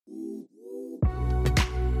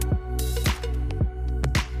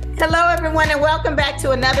Hello, everyone, and welcome back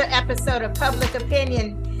to another episode of Public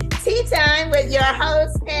Opinion Tea Time with your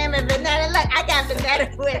host, Pam and Vanetta. Look, I got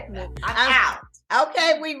Vanetta with me. I'm out.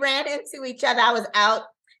 Okay, we ran into each other. I was out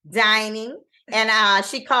dining, and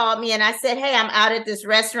she called me, and I said, hey, I'm out at this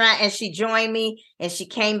restaurant, and she joined me, and she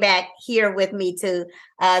came back here with me to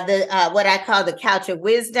what I call the Couch of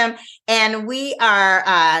Wisdom, and we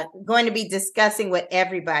are going to be discussing what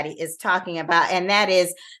everybody is talking about, and that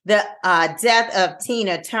is the death of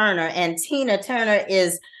Tina Turner. And Tina Turner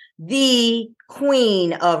is the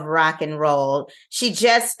queen of rock and roll. She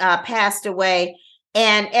just passed away,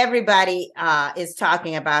 and everybody is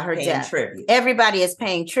talking about her death. Tribute. Everybody is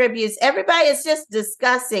paying tributes. Everybody is just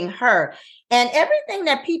discussing her. And everything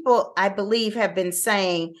that people, I believe, have been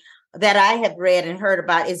saying that I have read and heard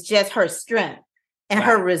about is just her strength and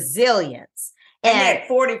her resilience. And at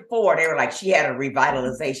 44, they were like, she had a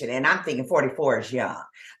revitalization. And I'm thinking 44 is young.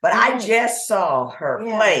 But I just saw her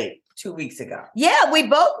play 2 weeks ago. Yeah, we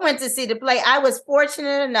both went to see the play. I was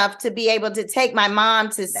fortunate enough to be able to take my mom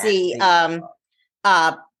to see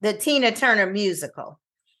the Tina Turner musical.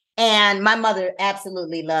 And my mother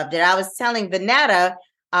absolutely loved it. I was telling Vanetta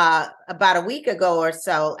about a week ago or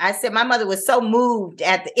so, I said my mother was so moved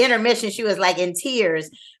at the intermission. She was like in tears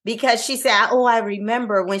because she said, oh, I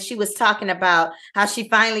remember when she was talking about how she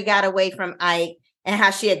finally got away from Ike and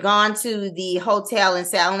how she had gone to the hotel and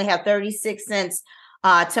said, I only have 36 cents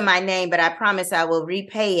to my name, but I promise I will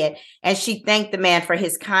repay it. And she thanked the man for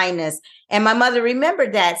his kindness. And my mother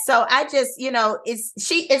remembered that. So I just,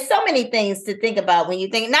 it's so many things to think about when you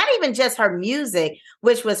think, not even just her music,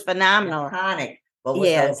 which was phenomenal. Iconic. But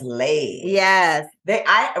with those legs. Yes.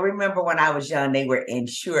 I remember when I was young, they were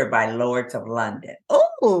insured by Lords of London.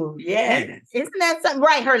 Oh, yes. Isn't that something?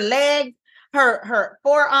 Right. Her legs, her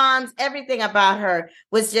forearms, everything about her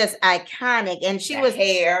was just iconic. And she was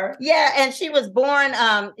hair. Yeah. And she was born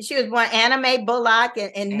Anna Mae Bullock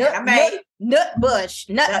and Nutbush,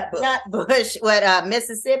 what,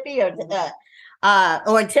 Mississippi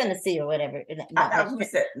or in Tennessee or whatever. I thought we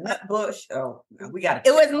said Nutbush. Oh, we got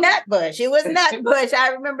it. Was Nutbush. It was Nutbush. I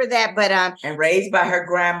remember that. But and raised by her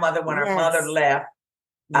grandmother when her mother left.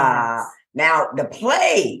 Yes. Now the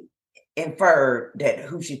play inferred that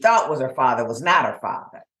who she thought was her father was not her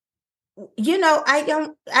father.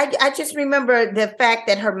 I just remember the fact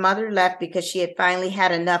that her mother left because she had finally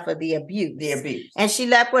had enough of the abuse. And she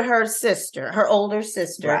left with her sister, her older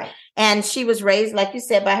sister. Right. And she was raised, like you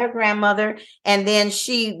said, by her grandmother. And then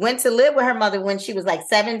she went to live with her mother when she was like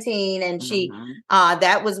 17. And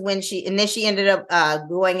that was when and then she ended up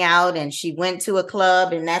going out and she went to a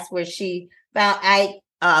club. And that's where she found Ike,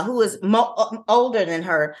 who was older than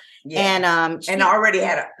her. Yeah. And already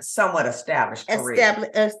had a somewhat established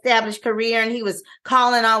career. And he was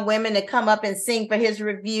calling on women to come up and sing for his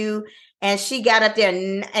review. And she got up there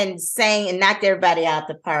and sang and knocked everybody out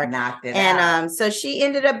the park. So she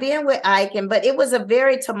ended up being with Ike. But it was a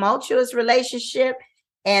very tumultuous relationship.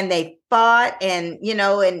 And they fought and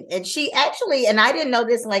she actually, and I didn't know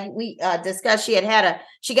this, like we discussed,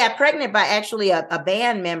 she got pregnant by actually a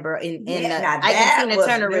band member in the Ike and Tina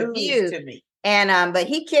Turner review. And, but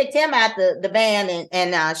he kicked him out the band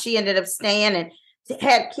and she ended up staying and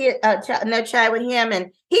had no child with him.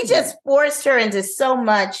 And he just forced her into so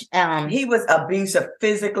much. He was abusive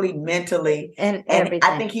physically, mentally, and everything.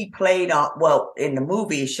 I think he played in the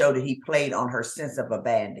movie, it showed that he played on her sense of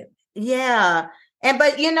abandonment. Yeah.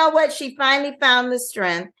 But you know what? She finally found the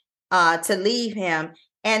strength to leave him.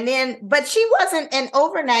 But she wasn't an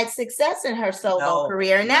overnight success in her solo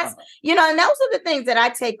career. And that's, and those are the things that I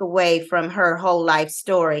take away from her whole life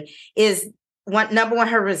story is number one,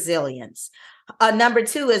 her resilience. Number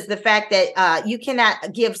two is the fact that you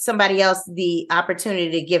cannot give somebody else the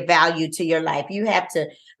opportunity to give value to your life. You have to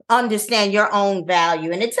understand your own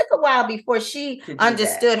value. And it took a while before she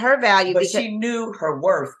understood her value. But she knew her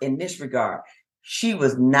worth in this regard. She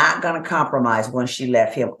was not going to compromise when she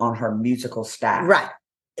left him on her musical style. Right.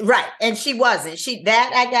 And she wasn't.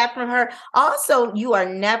 That I got from her. Also, you are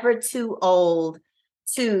never too old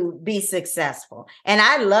to be successful. And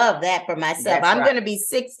I love that for myself. I'm going to be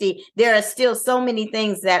 60. There are still so many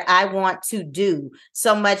things that I want to do.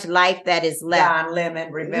 So much life that is left. Don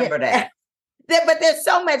Lemon, remember that. But there's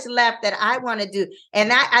so much left that I want to do.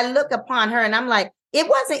 And I look upon her and I'm like, it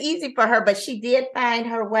wasn't easy for her, but she did find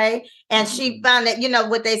her way. And she found that,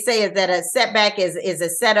 what they say is that a setback is a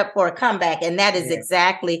setup for a comeback. And that is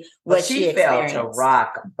exactly what she fell to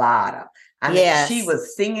rock bottom. I mean, she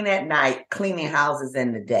was singing at night, cleaning houses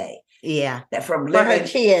in the day. Yeah. That from living, for her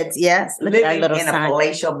kids, yes. Living in a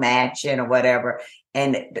palatial mansion or whatever.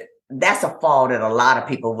 And that's a fall that a lot of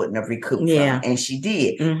people wouldn't have recouped from, and she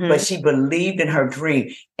did. But she believed in her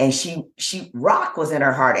dream, and she rock was in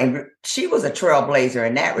her heart, and she was a trailblazer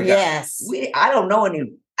in that regard. Yes, I don't know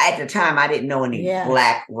any at the time. I didn't know any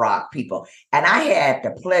Black rock people, and I had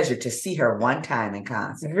the pleasure to see her one time in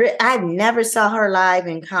concert. I never saw her live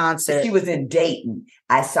in concert. She was in Dayton.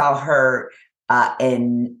 I saw her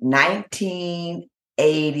in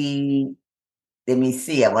 1980. Let me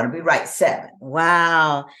see. I want to be right. 7.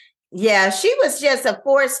 Wow. Yeah, she was just a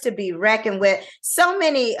force to be reckoned with. So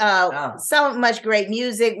many, so much great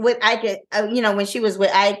music. With when she was with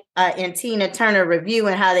Ike and Tina Turner Review,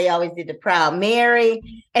 and how they always did the Proud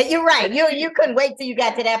Mary. And you're right. You couldn't wait till you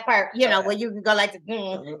got to that part. Where you could go like, okay.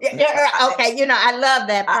 I love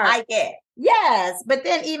that part. I like it. Yes, but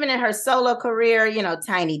then even in her solo career,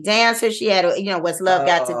 Tiny Dancer, she had, What's Love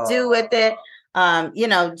Got to Do with it?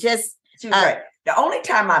 Just. She was right. The only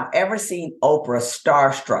time I've ever seen Oprah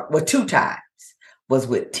starstruck, 2 times, was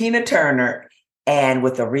with Tina Turner and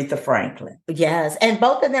with Aretha Franklin. Yes, and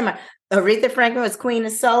both of them are. Aretha Franklin was Queen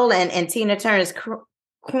of Soul, and Tina Turner's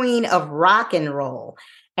Queen of Rock and Roll.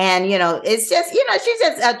 And it's just she's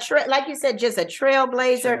just like you said, just a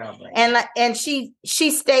trailblazer. And she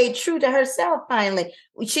stayed true to herself. Finally,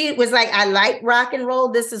 she was like, I like rock and roll.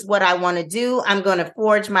 This is what I want to do. I'm going to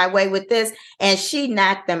forge my way with this. And she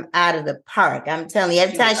knocked them out of the park. I'm telling you,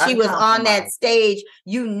 every time she was on that stage,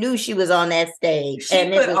 you knew she was on that stage.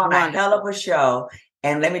 She put on a hell of a show.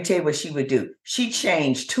 And let me tell you what she would do. She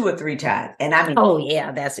changed 2 or 3 times. And I mean,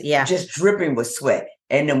 just dripping with sweat.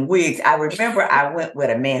 And them wigs. I remember I went with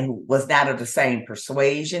a man who was not of the same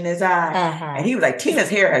persuasion as I. And he was like, Tina's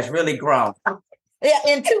hair has really grown. Yeah,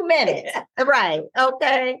 in 2 minutes. Right.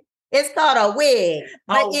 Okay. It's called a wig.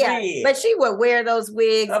 But wig. But she would wear those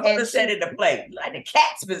wigs. I'm going to set it to play. Like the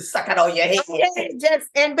cat's been sucking on your head.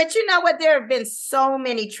 But you know what? There have been so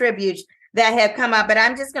many tributes that have come out. But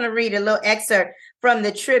I'm just going to read a little excerpt from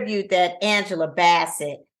the tribute that Angela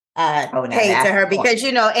Bassett paid to her, because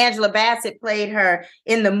Angela Bassett played her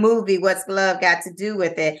in the movie What's Love Got to Do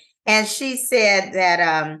with It, and she said that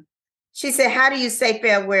how do you say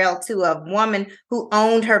farewell to a woman who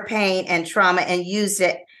owned her pain and trauma and used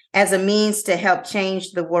it as a means to help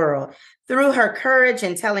change the world? Through her courage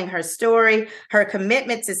in telling her story, her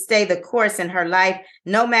commitment to stay the course in her life,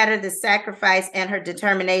 no matter the sacrifice, and her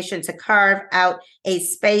determination to carve out a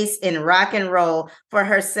space in rock and roll for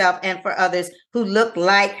herself and for others who look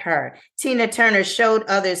like her, Tina Turner showed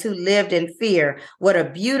others who lived in fear what a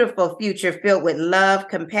beautiful future filled with love,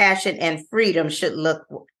 compassion, and freedom should look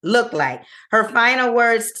like. Her final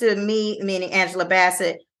words to me, meaning Angela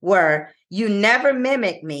Bassett, were, "You never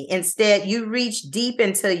mimic me. Instead, you reached deep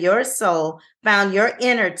into your soul, found your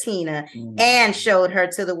inner Tina, and showed her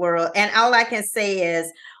to the world." And all I can say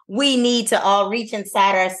is, we need to all reach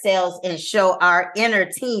inside ourselves and show our inner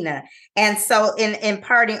Tina. And so in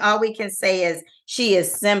parting, all we can say is, she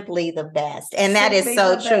is simply the best. And that is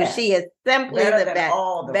so true. She is simply the best,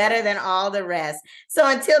 better than all the rest. So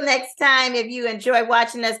until next time, if you enjoy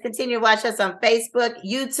watching us, continue to watch us on Facebook,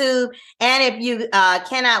 YouTube. And if you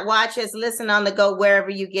cannot watch us, listen on the go wherever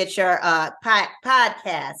you get your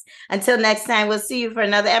podcast. Until next time, we'll see you for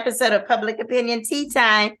another episode of Public Opinion Tea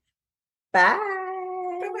Time. Bye.